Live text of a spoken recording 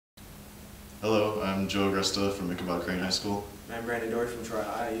Hello, I'm Joe Agresta from Ichabod Crane High School. And I'm Brandon Dory from Troy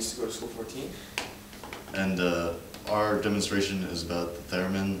High. I used to go to school 14. And our demonstration is about the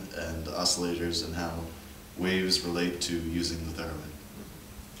theremin and the oscillators and how waves relate to using the theremin.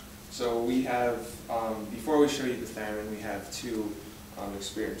 So we have, before we show you the theremin, we have two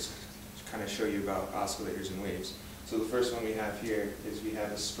experiments to kind of show you about oscillators and waves. So the first one we have here is we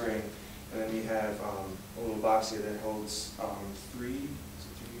have a spring, and then we have a little box here that holds three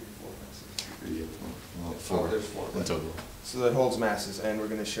or four masses? Four. There's four. In total. So that holds masses, and we're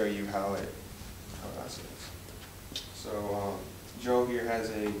going to show you how it oscillates. So Joe here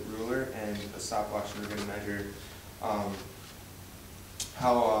has a ruler and a stopwatch, and we're going to measure how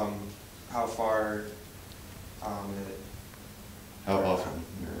far How often?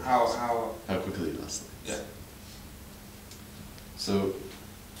 how quickly it oscillates. Yeah. So,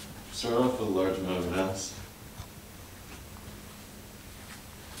 start off with a large amount of mass.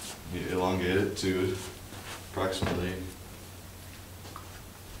 You elongate it to approximately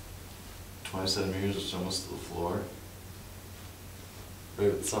 20 centimeters, which is almost to the floor.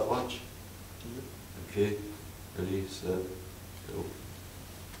 Ready with the stopwatch? Okay, ready, set, go.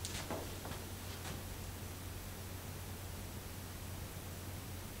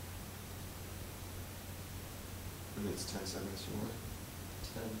 And it's 10 seconds more.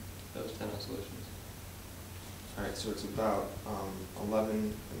 10. That was 10 oscillations. Alright, so it's about 11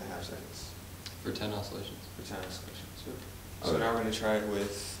 and a half seconds For 10 oscillations. for 10 oscillations. So now we're going to try it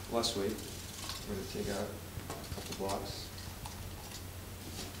with less weight. We're going to take out a couple blocks.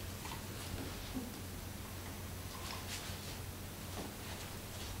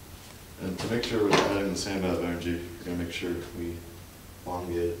 And to make sure we're adding the same amount of energy, we're going to make sure we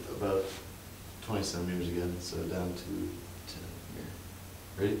elongate about 20 centimeters again, so down to 10 here.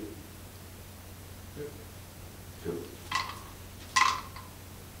 Ready? Yep. Go.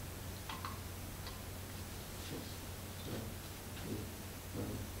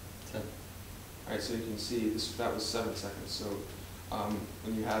 Alright, so you can see that was 7 seconds. So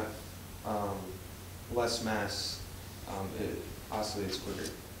when you have less mass, it oscillates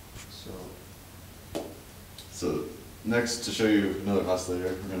quicker. So next, to show you another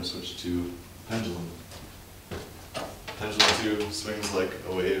oscillator, we're going to switch to pendulum. Pendulum 2 swings like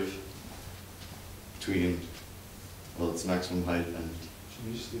a wave between, well, its maximum height and... Should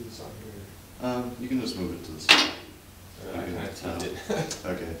we just do this on here? You can just move it to the side. I kind of tipped it.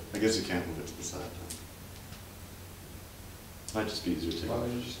 Okay, I guess you can't move it to the side. Might just be easier to take. Why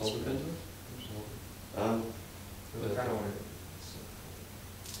would you just hold the pendulum? I kind of want it.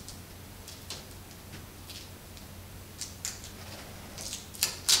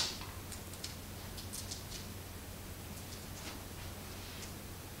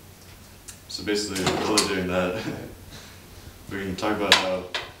 So basically, while they're doing that, we're going to talk about how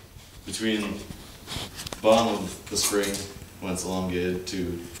between the bottom of the spring, when it's elongated,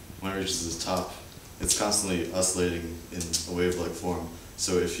 to when it reaches its top, it's constantly oscillating in a wave-like form.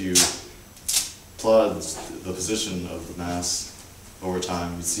 So if you plot the position of the mass over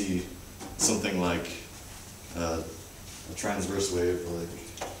time, you see something like a transverse wave, like...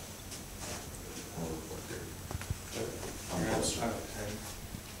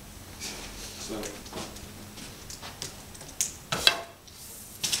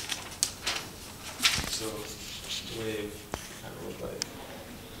 So the wave kind of look like.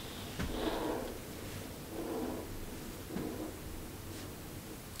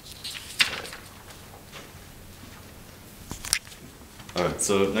 Alright,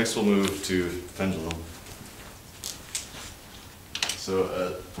 so next we'll move to pendulum. So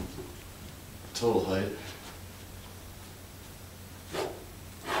at total height,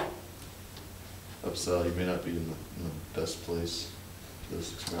 Sal, you may not be in the best place for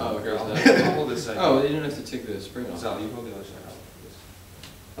this experiment. Oh, okay. I'll hold this side. Oh, you don't have to take the spring off. Sal, you hold the other side out.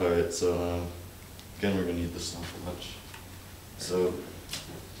 Alright, so again, we're going to need this stopwatch. So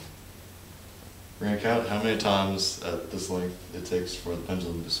we're going to count how many times at this length it takes for the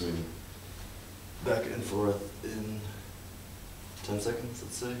pendulum to swing back and forth in 10 seconds,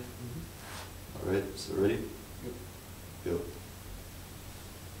 let's say. Alright, so ready? Yep. Go.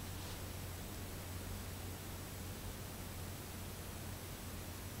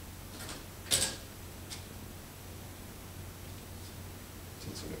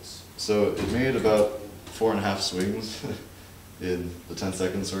 So it made about 4.5 swings in the 10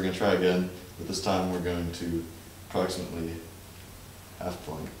 seconds, so we're going to try again, but this time we're going to approximately half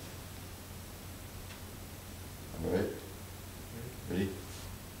point. Alright? Ready?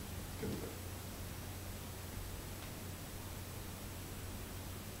 Go.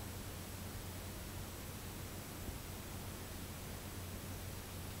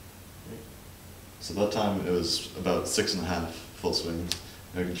 So that time it was about 6.5 full swings.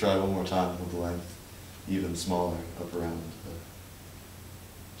 And we can try one more time with the length even smaller, up around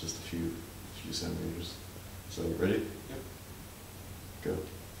just a few centimeters. So ready? Yep. Go.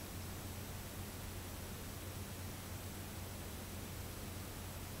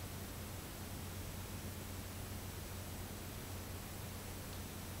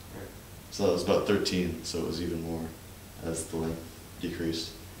 So that was about 13, so it was even more as the length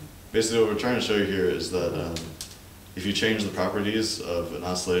decreased. Basically what we're trying to show you here is that if you change the properties of an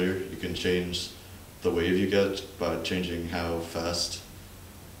oscillator, you can change the wave you get by changing how fast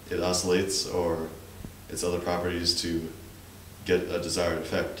it oscillates or its other properties to get a desired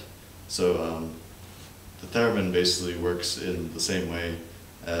effect. So the theremin basically works in the same way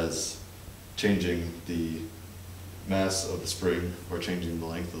as changing the mass of the spring or changing the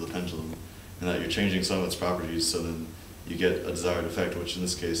length of the pendulum, and that you're changing some of its properties so then you get a desired effect, which in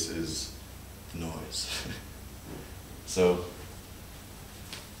this case is the noise. So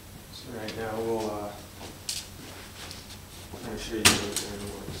right now we'll kind of show you what the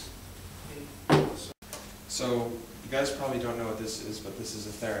theremin works. So you guys probably don't know what this is, but this is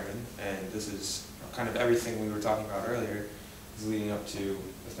a theremin, and this is kind of everything we were talking about earlier is leading up to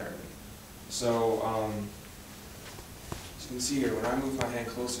the theremin. So as you can see here, when I move my hand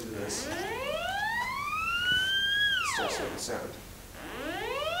closer to this, it starts making sound.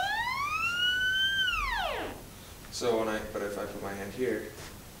 So but if I put my hand here, it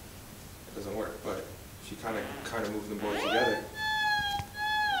doesn't work. But if you kind of move them both together,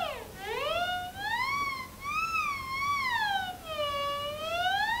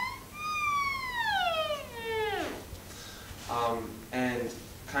 and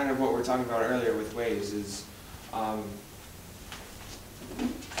kind of what we're talking about earlier with waves is it's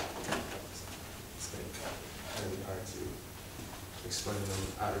kind of hard to explain them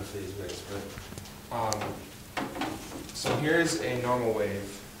out of phase waves, but so here's a normal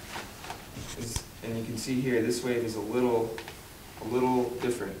wave, and you can see here this wave is a little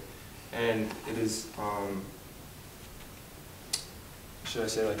different, and it is should I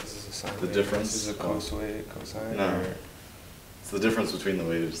say like this is a sine the wave, difference? this is a cosine? No. Or? It's the difference between the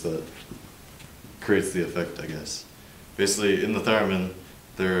waves that creates the effect, I guess. Basically, in the theremin,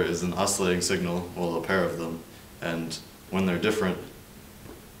 there is an oscillating signal, well, a pair of them, and when they're different,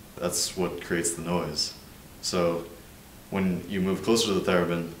 that's what creates the noise. So when you move closer to the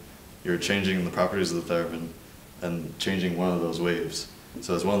theremin, you're changing the properties of the theremin and changing one of those waves.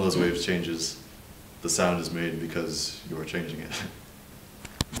 So as one of those waves changes, the sound is made because you are changing it.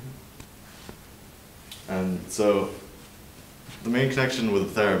 And so the main connection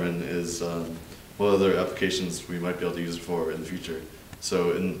with the theremin is what other applications we might be able to use it for in the future.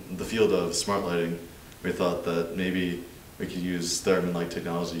 So in the field of smart lighting, we thought that maybe we could use theremin-like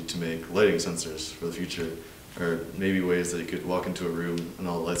technology to make lighting sensors for the future, or maybe ways that you could walk into a room and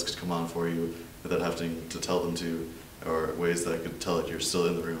all the lights could come on for you without having to tell them to, or ways that could tell that you're still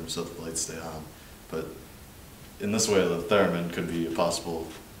in the room so that the lights stay on. But in this way, the theremin could be a possible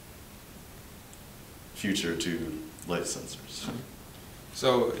future to light sensors.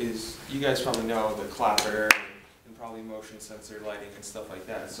 So you guys probably know the clapper and probably motion sensor lighting and stuff like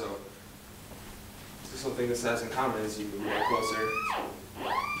that. So something this has in common is you move it closer,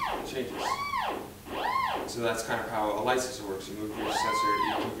 it changes. So that's kind of how a light sensor works. You move your sensor,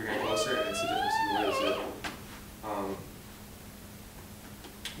 you move your hand closer, and it's the difference in the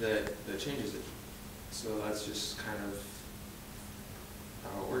ways that changes it. So that's just kind of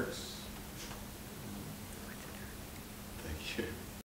how it works.